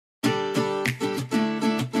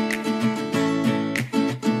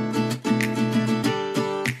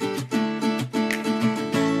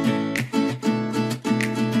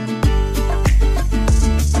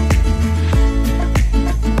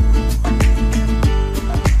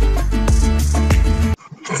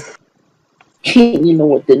You know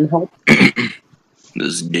what didn't help?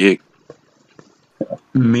 This dick.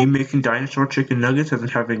 Me making dinosaur chicken nuggets and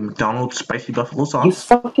having McDonald's spicy buffalo You sauce.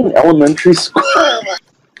 fucking elementary school.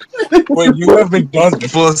 Wait, you have McDonald's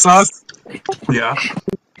buffalo sauce? Yeah.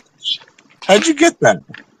 How'd you get that?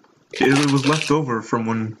 It was left over from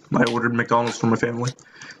when I ordered McDonald's for my family.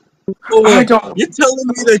 Oh, I don't. You're telling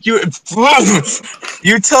me that you.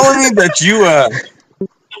 You're telling me that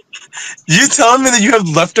you telling me that you have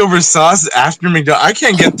leftover sauce after McDonald's? I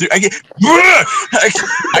can't get through.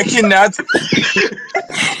 I cannot.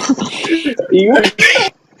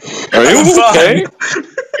 Are you okay?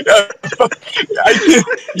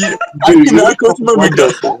 I cannot go through my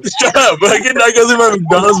McDonald's. Shut up! I cannot go through my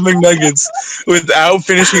McDonald's McNuggets without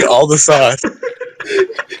finishing all the sauce.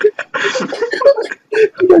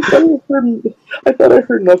 I thought I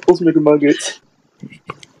heard Knuckles McNuggets.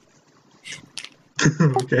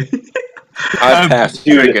 Okay. I passed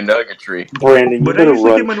McNuggetry. Brandon, But you I better usually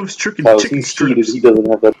run. get mine with chicken He's cheated. strips. He doesn't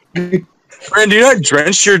have that. Brandon, do you not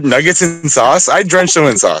drench your nuggets in sauce? I drench them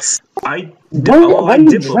in sauce. I Why do you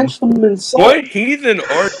dip them. drench them in salt? What heathen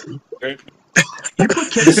are you? You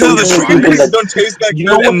put This ketchup on is your the chicken heathen fries. nuggets don't taste that You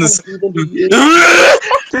know good what in kind of heathen he is?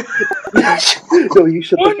 No, you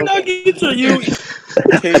shut What the fuck up. nuggets are you?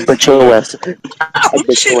 I bet your ass. I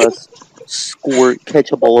bet your ass squirt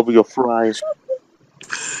ketchup all over your fries.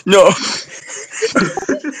 No.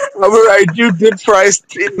 However, I do dip fries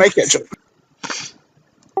in my ketchup.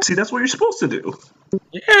 See, that's what you're supposed to do.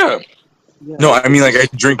 Yeah. No, I mean like I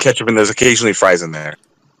drink ketchup and there's occasionally fries in there.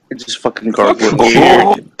 It's just fucking garbage.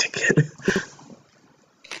 Weird.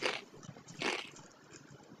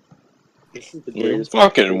 This is the You're greatest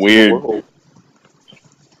fucking podcast in weird. the world.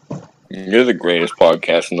 You're the greatest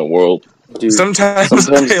podcast in the world. Dude, Sometimes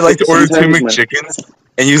I like to order two sometimes, man. McChickens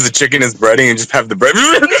and use the chicken as breading and just have the bread.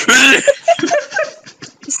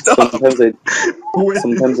 Stop. Sometimes I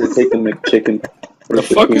take the McChicken. What the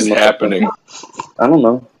fuck is happening? I don't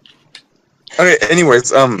know. Okay,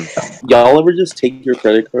 anyways, Y'all ever just take your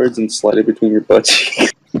credit cards and slide it between your butt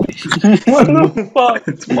cheeks? What the fuck?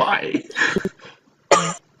 It's why.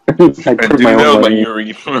 I I put do my know own my money.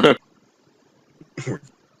 urethra.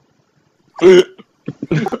 Okay.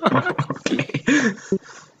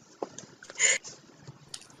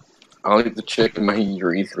 I like to check my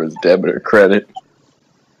urethra's debit or credit.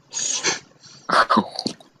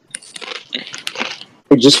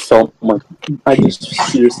 I just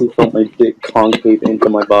seriously felt my dick concave into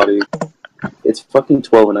my body. It's fucking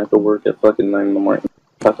 12 and I have to work at fucking 9 in the morning.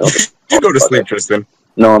 you go to sleep, Tristan.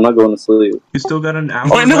 No, I'm not going to sleep. You still got an hour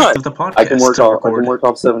Why not? left of the podcast. I can work to off. I record. can work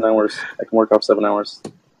off 7 hours.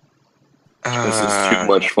 This is too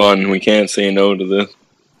much fun. We can't say no to this.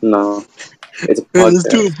 No, it's a Let's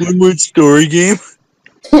do podcast. a one-word story game.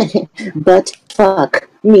 But fuck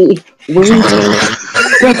me.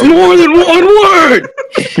 That's more than one word!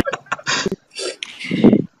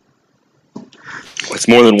 It's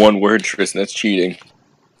more than one word, Tristan. That's cheating.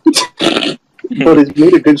 But it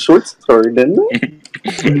made a good short story, didn't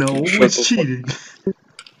it? No, it's cheating.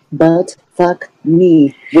 But fuck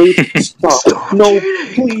me. Wait, stop. No,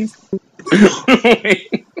 please.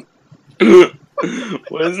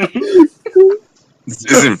 What is it? This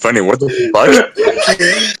isn't funny. What the fuck?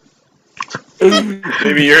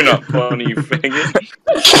 Maybe you're not funny, you faggot.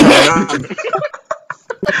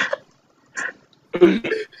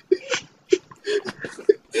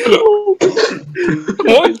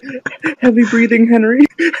 What? Heavy breathing, Henry.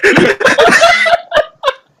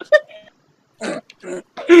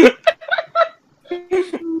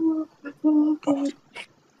 Oh, God.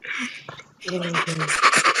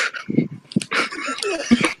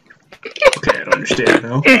 Okay, I don't understand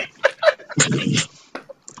now.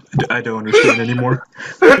 I don't understand anymore.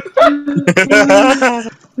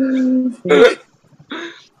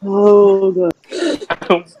 Oh, God. I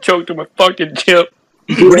almost choked on my fucking chip.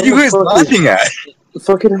 What are you guys laughing at?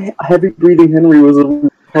 Fucking heavy breathing Henry was a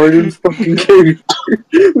retarded fucking character.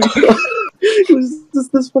 It was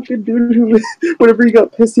just this fucking dude who, whenever he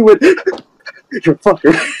got pissed, he went, "You're a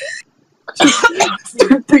fucker."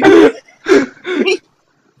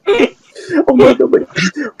 Oh my god,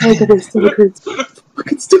 I still hurts.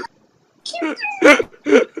 Fucking stupid.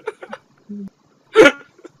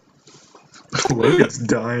 Logan's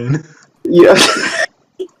dying. Yeah.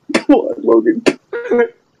 Come on, Logan.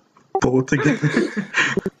 Pull it together.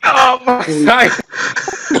 Oh my god!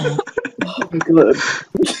 Oh my god.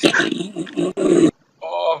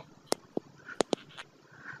 Oh.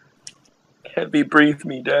 Heavy breathe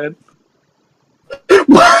me, Dad.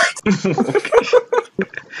 What?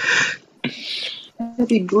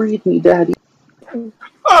 Heavy breathe me, Daddy.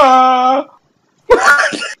 Ah!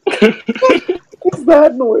 What's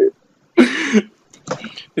that noise?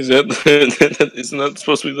 Isn't that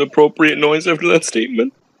supposed to be the appropriate noise after that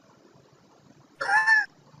statement?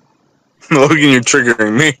 Logan, you're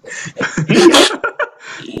triggering me.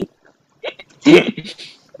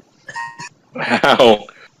 How?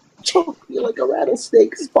 Choke me like a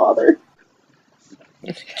rattlesnake's father.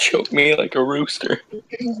 Choke me like a rooster.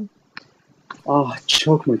 Oh,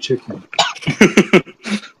 choke my chicken.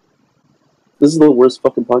 This is the worst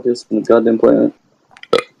fucking podcast on the goddamn planet.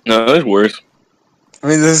 No, there's worse. I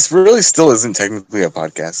mean, this really still isn't technically a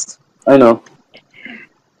podcast. I know.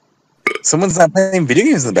 Someone's not playing video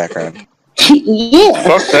games in the background. Yeah.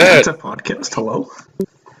 Fuck It's that. a podcast. Hello.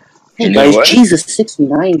 Hey You know guys, what? Jesus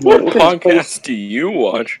 69 here. What podcasts do you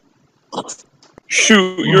watch?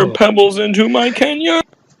 Shoot your pebbles into my canyon.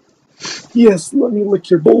 Yes, let me lick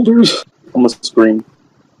your boulders. I'm gonna scream.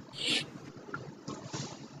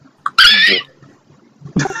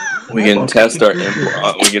 We can test our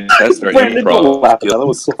improv. We can test our Brandon, don't laugh at that. That improv.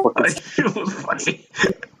 was so fucking It was funny.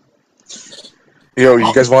 Yo,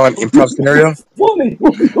 you guys want an improv scenario? funny.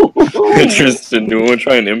 Tristan, do you want to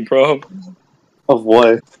try an improv? Of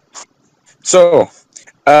what? So,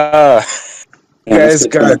 you guys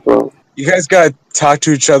got bro. you guys got to talk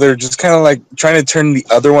to each other, just kind of like trying to turn the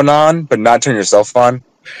other one on, but not turn yourself on.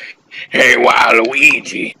 Hey,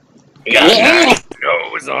 Waluigi. You got a nice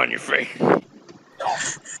nose on your face.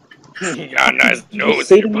 You got a nice You nose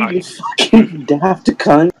say in to your me, you pocket. fucking daft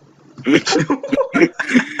cunt.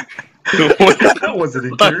 That wasn't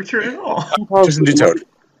in character at all. Tristan, do Toad.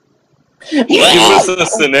 Give us a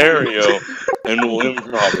scenario, and we'll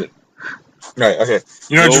improv it. Right, okay.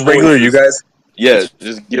 You know, No just regular voices. you guys? Yeah,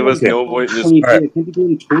 just give us Okay. no voice. Just I Alright. can't be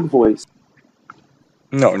doing a Toad voice.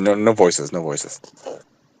 No voices, no voices.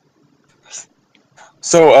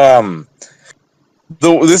 So,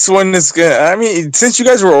 this one is gonna. I mean, since you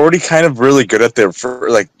guys were already kind of really good at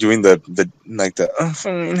doing can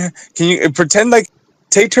you pretend like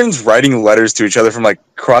take turns writing letters to each other from like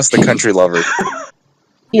across the country lovers?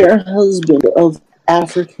 Dear husband of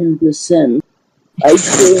African descent, I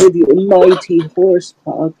crave your mighty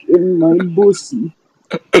horsecock in my pussy.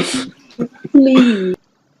 Please,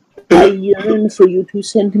 I yearn for you to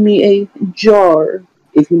send me a jar,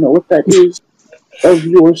 if you know what that is, of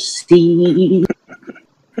your seed.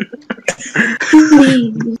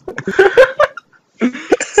 Please.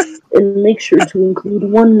 And make sure to include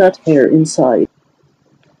one nut hair inside.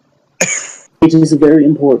 It is very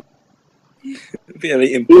important.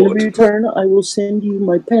 very In important. return, I will send you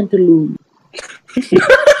my pantaloon.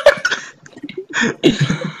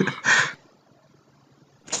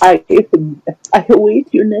 I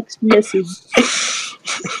await your next message.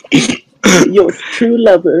 Your true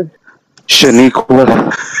lover.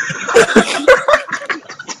 Shaniqua.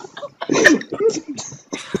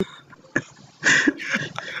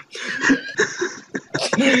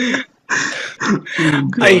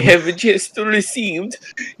 I have just received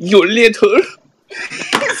your letter.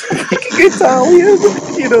 Italian,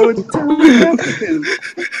 Italian African.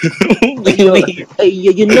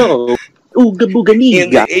 You know, ooga booga And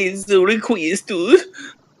niga. as a request,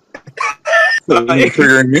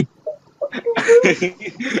 Triggering me.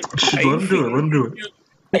 Just let him do it. Let him do it.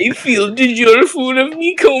 I feel the jar full of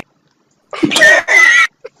Nico.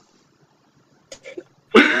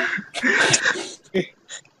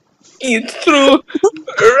 It's through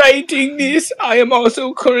writing this, I am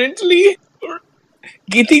also currently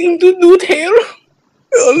getting the nude hair.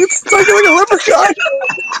 Oh, it's stuck like a leprechaun.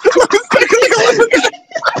 It's stuck like a leprechaun.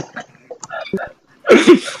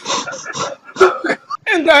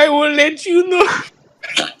 And I will let you know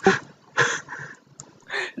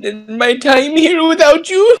that my time here without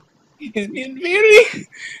you has been very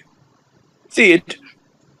sad.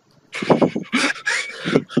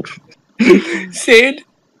 Sad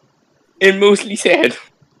and mostly sad.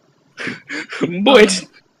 But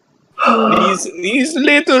these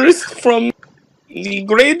letters from the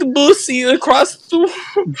great bussy across the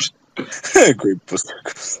Great pussy.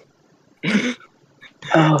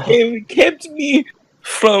 have kept me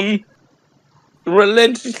from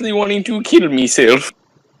relentlessly wanting to kill myself.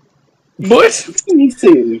 But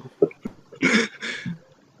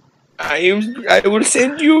I will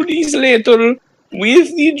send you this letter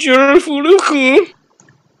with the jar full of cum.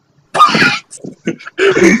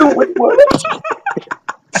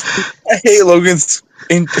 I hate Logan's.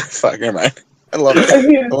 Fuck, never mind. I love it. I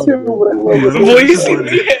hate it too, but I love it. Voice in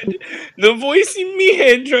me head. The voice in me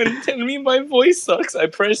head trying to tell me my voice sucks. I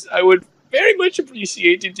would very much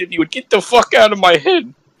appreciate it if you would get the fuck out of my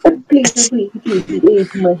head. Please, my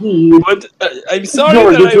head. But I'm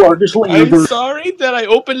sorry that I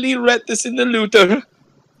openly read this in the Luther.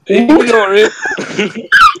 Ignore it.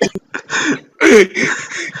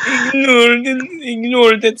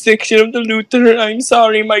 Ignore that section of the Luther. I'm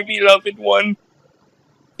sorry, my beloved one.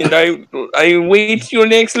 And I wait your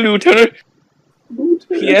next Luther.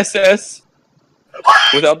 PSS.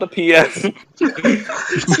 Without the PS.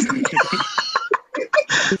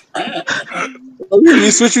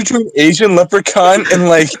 You switch between Asian leprechaun and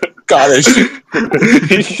like Scottish.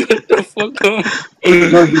 Shut the fuck up.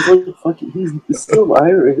 No, he's like fucking. He's still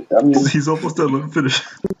Irish. I mean, He's almost done. Let him finish.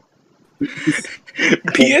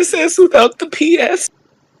 PSS without the PS.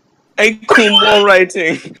 I quit while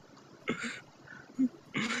writing.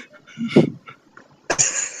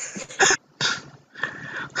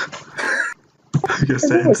 I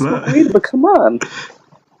guess I that know I ends smoke that. weed, but come on.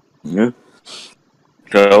 Yeah.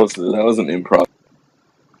 That was an improv.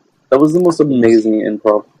 That was the most amazing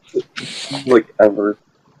improv, like, ever.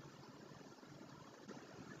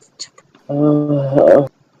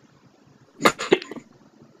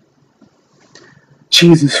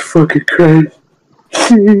 Jesus fucking Christ.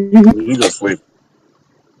 You go sleep.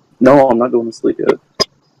 No, I'm not going to sleep yet.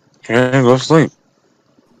 Okay, go sleep.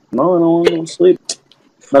 No, I don't want to go to sleep.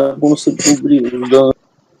 Not going to sleep till the video is done.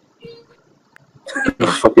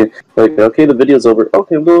 Fucking, like, okay, the video's over.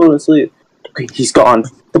 Okay, I'm going to sleep. Okay, he's gone.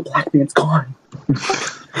 The black man's gone.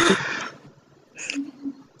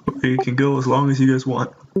 Okay, you can go as long as you guys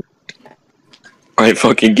want. I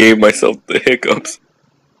fucking gave myself the hiccups.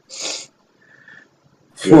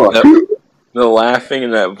 Fuck. The laughing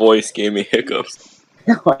in that voice gave me hiccups.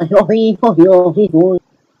 No, I'll be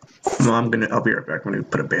right back when you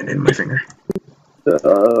put a band-aid in my finger.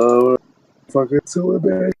 Fucking so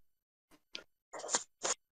bad.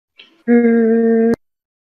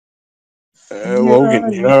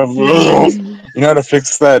 Logan, you know how to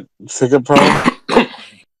fix that hiccup problem?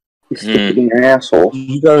 You stick it in your asshole.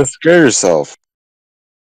 You gotta scare yourself.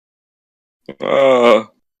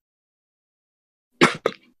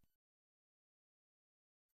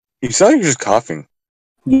 You sound like you're just coughing.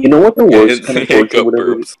 You know what the worst It's kind of torture hiccup would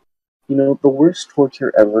ever be? burps. You know, the worst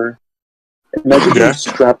torture ever? Imagine Yeah. being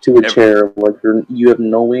strapped to a chair, like you have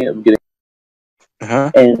no way of getting,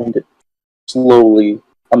 Uh-huh. and slowly,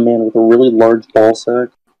 a man with a really large ball sack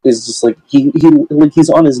is just like, he's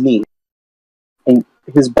on his knee, and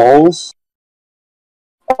his balls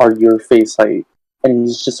are your face height, and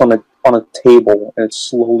he's just on a table, and it's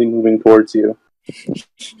slowly moving towards you.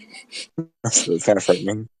 That's kind of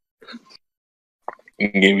frightening. You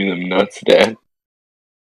gave me them nuts, Dad.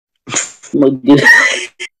 Like,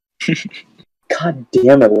 God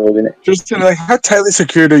damn it, Logan. Just like, how tightly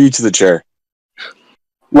secured are you to the chair?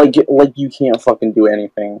 Like you can't fucking do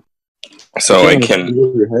anything. So I Like, cannot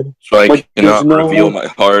there's no- reveal my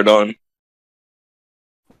hard on.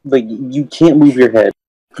 Like, you can't move your head.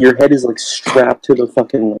 Your head is, like, strapped to the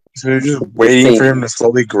fucking... So you're just waiting for him to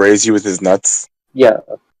slowly graze you with his nuts? Yeah.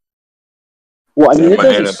 Well, I mean, it Am I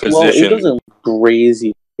in a doesn't slow... It position? doesn't graze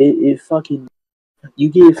you. It fucking... You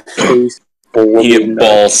get face full of You get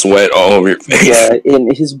ball sweat all over your face. Yeah,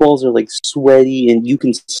 and his balls are, like, sweaty, and you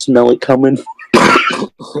can smell it coming.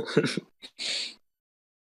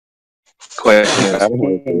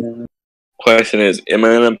 Question is, am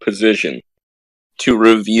I in a position to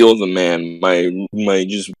reveal the man my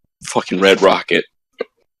just fucking red rocket?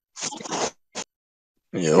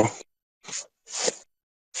 You.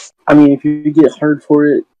 I mean, if you get hard for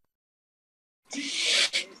it...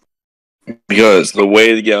 Because the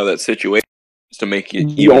way to get out of that situation is to make it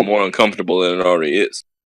even more uncomfortable than it already is.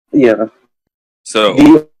 Yeah. So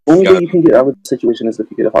the only way you can get out of the situation is if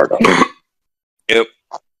you get hard on. Yep.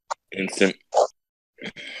 Instant.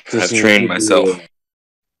 I've trained myself.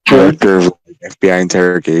 Director of FBI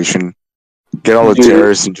interrogation. Get all the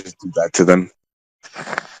terrorists and just do that to them.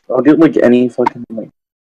 I'll get like any fucking like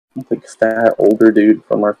fat older dude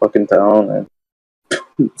from our fucking town and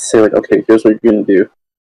say like, okay, here's what you're gonna do.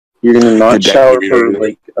 You're gonna not shower for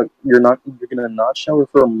like you're gonna not shower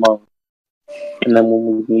for a month, and then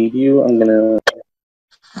when we need you, I'm gonna.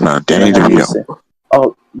 No, Danny DeVito.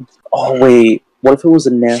 Oh wait, what if it was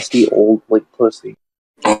a nasty old like pussy?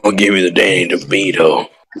 Oh, give me the Danny DeVito.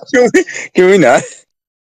 Can we not?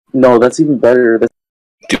 No, that's even better.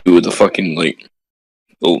 Dude, the fucking the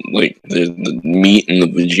meat in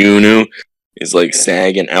the vagina is like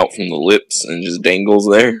sagging out from the lips and just dangles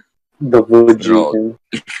there. The vagina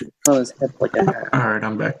on his head like a hat. Alright,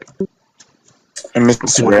 I'm back. I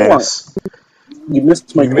missed Uranus. You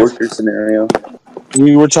missed my torture scenario.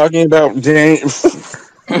 We were talking about Danny. So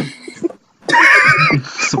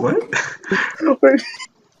what?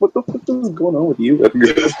 What the fuck is going on with you,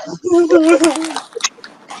 Edgar?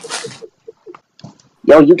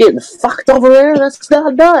 Yo, you getting fucked over there? That's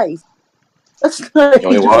not nice. That's not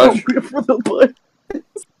appropriate for the butt.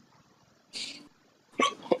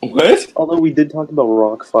 What? Although we did talk about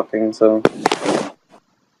rock fucking, so.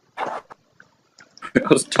 I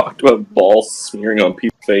was talking about balls smearing on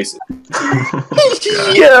people's faces.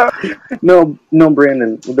 Yeah. No,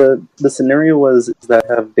 Brandon. The scenario was that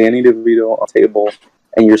have Danny DeVito on a table,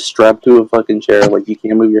 and you're strapped to a fucking chair, like you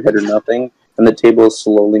can't move your head or nothing, and the table is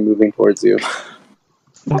slowly moving towards you,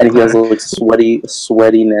 and he has like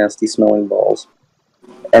sweaty, nasty smelling balls,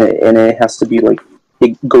 and it has to be like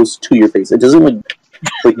it goes to your face. It doesn't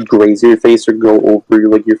like graze your face or go over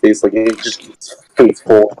your face. Like it just gets face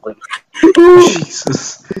full. Like,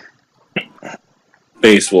 Jesus.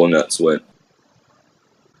 Face full of nut sweat.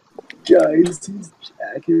 guys, he's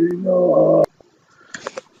jacking off.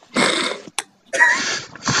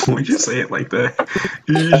 Why'd you say it like that?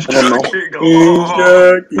 I don't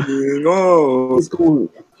know.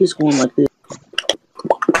 He's going like this.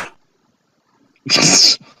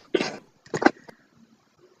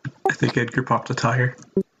 I think Edgar popped a tire.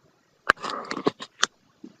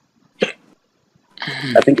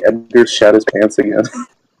 I think Edgar shat his pants again.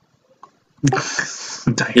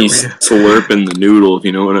 Diarrhea. He's slurping the noodle, if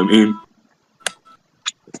you know what I mean.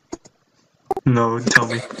 No, tell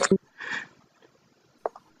me.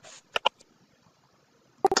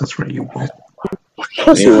 That's right, you won't.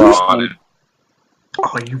 Pussy ramen.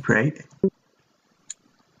 Oh, you right?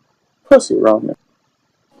 Pussy ramen.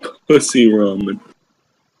 Pussy ramen.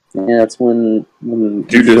 Yeah, it's when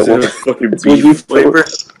Dude, does it have fucking beef flavor?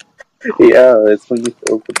 Yeah, it's when you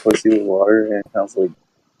fill up the pussy with water and it has like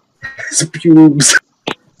his pubes.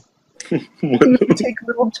 Take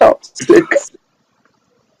little chopsticks.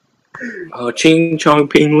 Oh, ching chong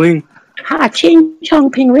ping ling. Ching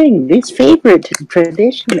chong ping ring, this favorite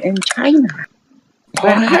tradition in China.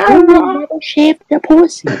 Where how never shave the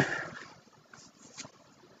pussy.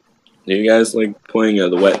 Do you guys like playing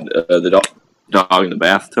the dog in the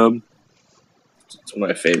bathtub? It's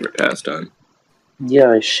my favorite pastime.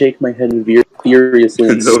 Yeah, I shake my head furiously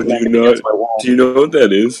and No, smack it against my wall. do you know what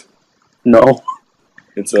that is? No.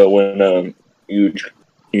 It's when you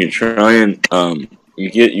try and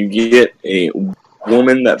you get a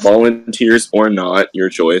woman that volunteers or not, your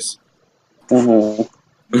choice.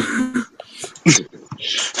 Mm-hmm.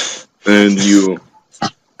 And you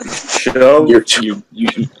shove you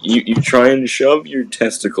try and shove your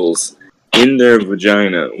testicles in their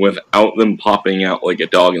vagina without them popping out like a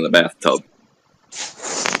dog in the bathtub.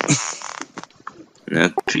 Yeah,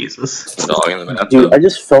 Jesus. the dog in the bathtub. Dude, I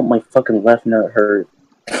just felt my fucking left nut hurt.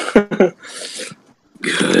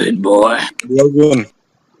 Good boy. Logan,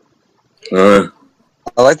 I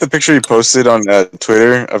like the picture you posted on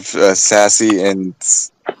Twitter of Sassy and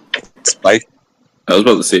Spike. I was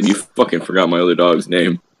about to say, you fucking forgot my other dog's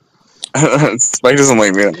name. Spike doesn't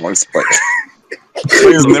like me. I don't like Spike.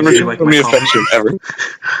 He's never shown me affection ever.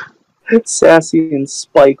 Sassy and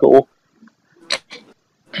Spikle.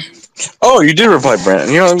 Oh, you did reply,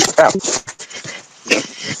 Brandon. You know, What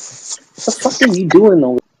the fuck are you doing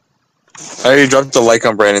though? I dropped a like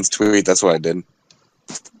on Brandon's tweet. That's what I did.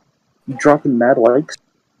 You dropping mad likes?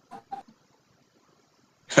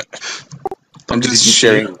 I'm just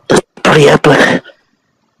sharing.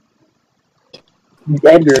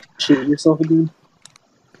 Edgar, shoot yourself again?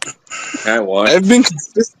 I've been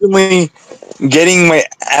consistently getting my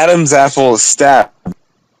Adam's apple stabbed.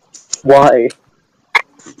 Why?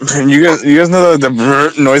 You guys know the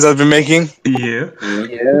noise I've been making? Yeah.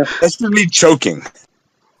 Yeah. That's for me choking.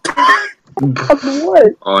 On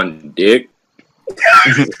what? On dick?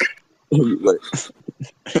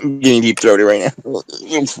 Getting deep throaty right now.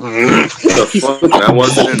 The fuck? That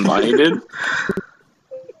wasn't invited?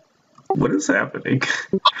 What is happening?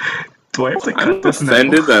 Do I have to cut I'm this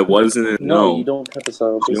offended now? that wasn't... No, you don't cut this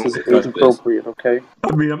out. You This don't is cut age appropriate, okay?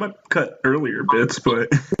 I mean, I might cut earlier bits, but...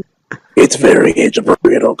 It's very age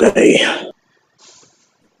appropriate, okay?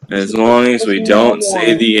 As long as we don't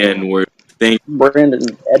say the N-word. Brandon,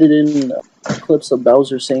 edit in clips of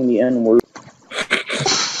Bowser saying the N-word.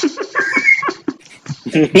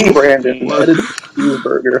 Brandon, edit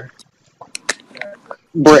cheeseburger.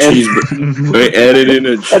 Brandon. Wait, edit in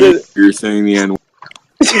a cheeseburger saying the N-word.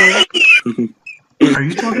 Are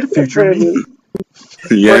you talking to future me?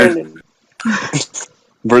 Yeah.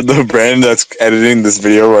 The Brandon that's editing this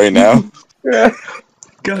video right now. God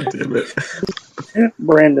damn it.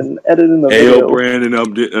 Brandon, edit in the video. Ayo, Brandon,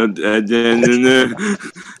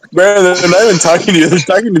 Brandon, they're not even talking to you. They're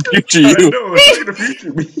talking to future I you. know, it's talking to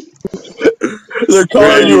future me. They're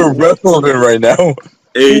calling you irrelevant right now.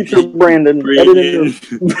 Future Brandon, edit in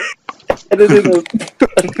a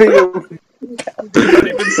video.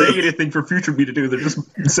 saying anything for future me to do. They're just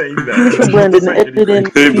saying that. Future Brandon, edit in.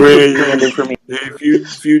 Hey, Brandon for me. Hey,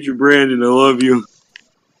 future Brandon, I love you.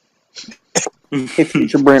 Hey,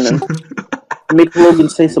 future Brandon. Make Logan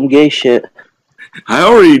say some gay shit. I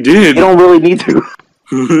already did. You don't really need to.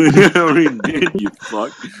 I already did, you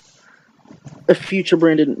fuck. Future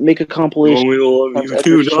Brandon, make a compilation. We love you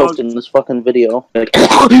too, dog. In this fucking video. Like,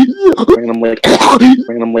 random lick.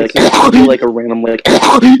 Random lick. Like a random lick. It's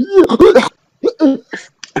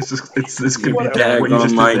gonna be bad. What you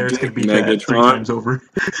just did there, it's gonna be bad 3 times over.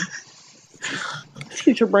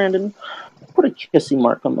 Future Brandon, put a kissy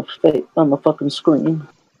mark on the fucking screen.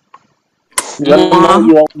 Let them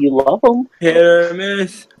know you love them. Hit or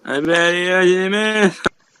miss. I bet you miss.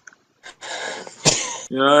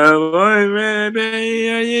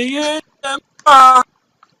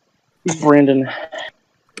 Brandon.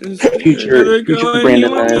 Future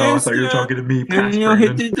Brandon. Oh, I thought you were talking to me, past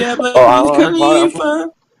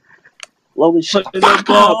Brandon. Logan, shut the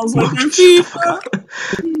balls like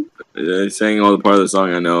FIFA. I sang all the part of the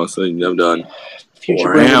song I know, so I'm done. Future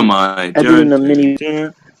or Brandon. am I? Doing a mini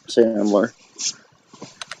Sandler.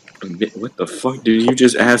 What the fuck did you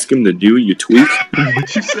just ask him to do, you tweak?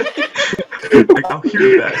 What'd you say? I'll hear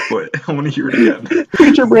it back, but I want to hear it again.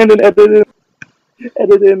 Future Brandon edited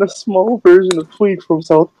in a small version of Tweak from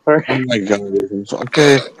South Park. Oh my god.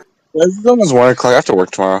 Okay. It's almost 1 o'clock. I have to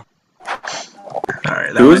work tomorrow.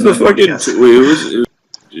 Alright, who was the fucking...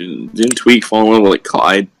 Didn't Tweak fall in love with, like,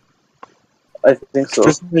 Clyde? I think so.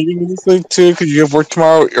 Just making this thing too, because you have work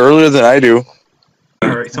tomorrow earlier than I do.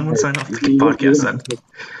 Alright, someone sign off the podcast then.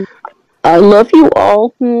 I love you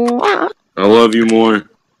all. I love you more.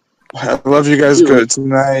 I love you guys good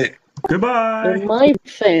tonight. Goodbye. And my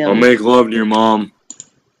fam. I'll make love to your mom.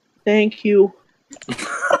 Thank you.